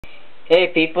Hey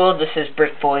people, this is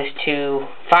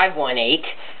BrickBoys2518.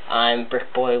 I'm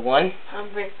BrickBoy1. I'm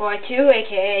BrickBoy2,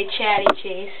 aka Chatty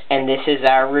Chase. And this is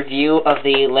our review of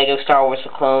the LEGO Star Wars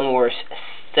The Clone Wars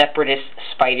Separatist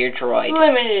Spider Droid.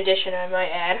 Limited edition, I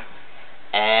might add.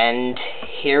 And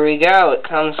here we go. It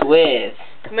comes with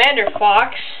Commander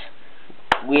Fox.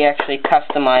 We actually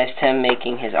customized him,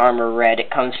 making his armor red.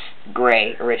 It comes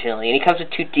gray originally. And he comes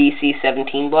with two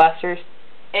DC-17 blasters.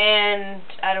 And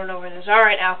I don't know where those are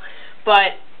right now,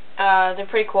 but they're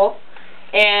pretty cool.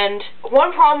 And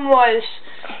one problem was,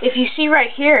 if you see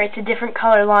right here, it's a different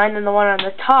color line than the one on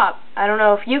the top. I don't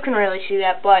know if you can really see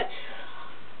that, but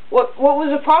what was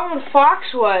the problem with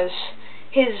Fox was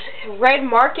his red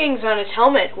markings on his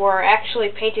helmet were actually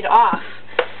painted off.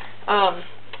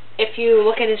 If you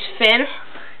look at his fin,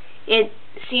 it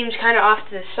seems kind of off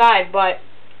to the side, but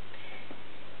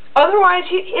otherwise,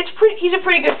 he's a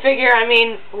pretty good figure. I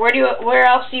mean, where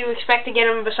else do you expect to get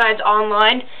him besides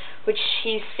online, which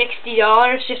he's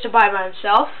 $60 just to buy by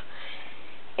himself.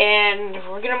 And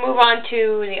we're gonna move on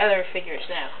to the other figures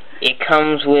now. It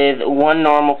comes with one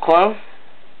normal clone,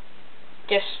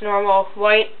 just normal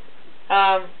white,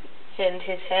 and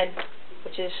his head,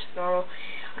 which is normal.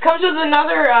 It comes with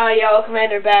another yellow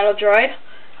Commander Battle Droid,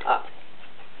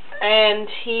 and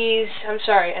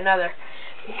another.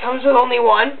 He comes with only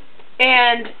one,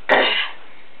 and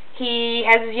he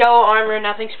has his yellow armor,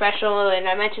 nothing special, and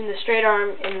I mentioned the straight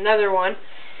arm in another one.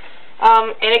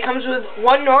 And it comes with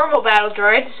one normal battle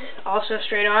droid, also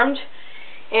straight armed,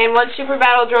 and one super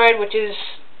battle droid, which is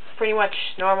pretty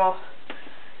much normal.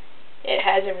 It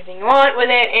has everything you want with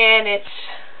it, and it's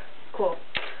cool.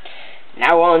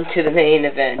 Now on to the main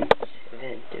event.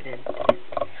 The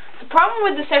problem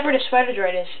with the Separatist Spider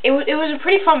Droid is, it was a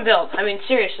pretty fun build. I mean,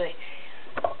 seriously.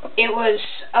 It was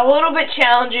a little bit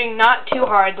challenging, not too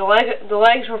hard. The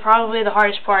legs were probably the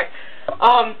hardest part.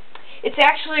 It's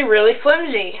actually really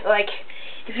flimsy. Like,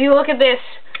 if you look at this,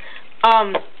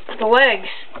 the legs,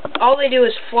 all they do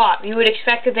is flop. You would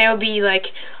expect that they would be,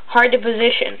 like, hard to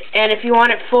position. And if you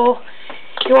want it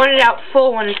out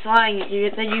full when it's flying,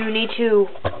 then you need to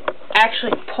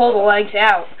actually pull the legs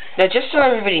out. Now, just so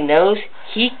everybody knows,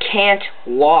 he can't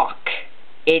walk.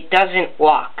 It doesn't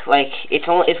walk. Like, its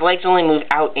legs only move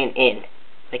out and in.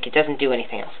 Like, it doesn't do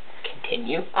anything else.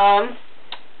 Continue.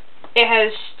 It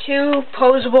has two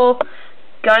posable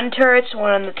gun turrets, one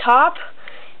on the top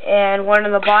and one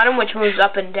on the bottom, which moves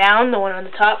up and down. The one on the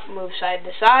top moves side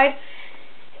to side.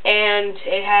 And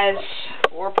it has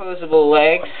four posable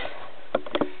legs.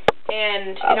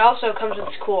 And it also comes with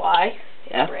this cool eye.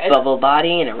 Yeah, bubble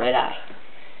body and a red eye.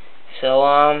 So,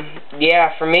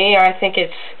 yeah, for me, I think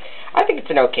it's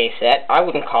an okay set. I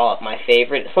wouldn't call it my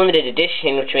favorite. It's limited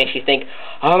edition, which makes you think,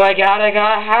 oh my god, I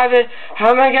gotta have it,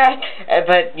 oh my god.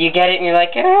 But you get it and you're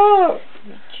like, oh,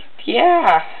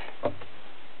 yeah.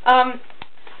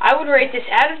 I would rate this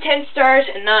out of 10 stars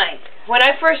a 9. When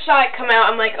I first saw it come out,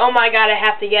 I'm like, oh my god, I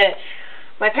have to get it.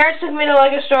 My parents took me to a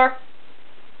LEGO store,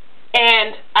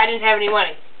 and I didn't have any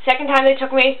money. Second time they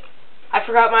took me, I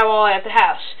forgot my wallet at the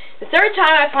house. The third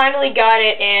time I finally got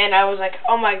it, and I was like,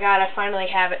 oh my god, I finally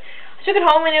have it. I took it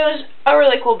home, and it was a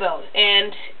really cool build,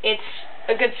 and it's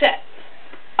a good set.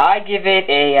 I give it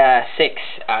a 6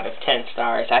 out of 10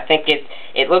 stars. I think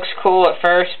it looks cool at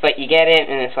first, but you get it,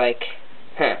 and it's like,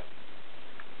 huh.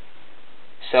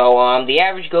 So, the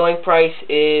average going price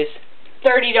is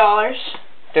 $30.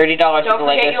 $30 at the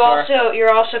LEGO store.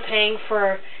 You're also paying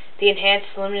for the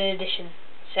enhanced limited edition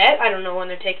set. I don't know when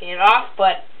they're taking it off,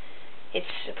 but it's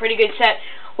a pretty good set.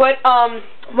 What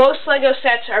most LEGO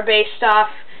sets are based off,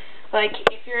 like,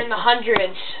 if you're in the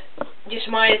hundreds, just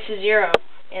minus a 0,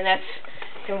 and that's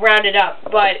rounded up.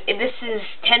 But this is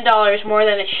 $10 more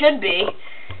than it should be,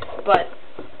 but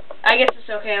I guess it's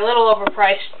okay. A little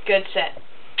overpriced, good set.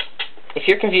 If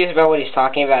you're confused about what he's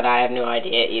talking about, I have no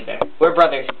idea either. We're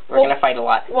brothers. We're gonna fight a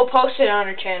lot. We'll post it on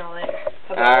our channel later.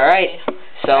 Alright.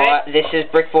 So, this is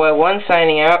BrickBoy1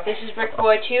 signing out. This is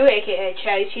BrickBoy2, aka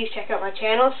Chatty Cheese. Check out my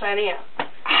channel, signing out.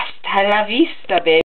 Hasta la vista, baby.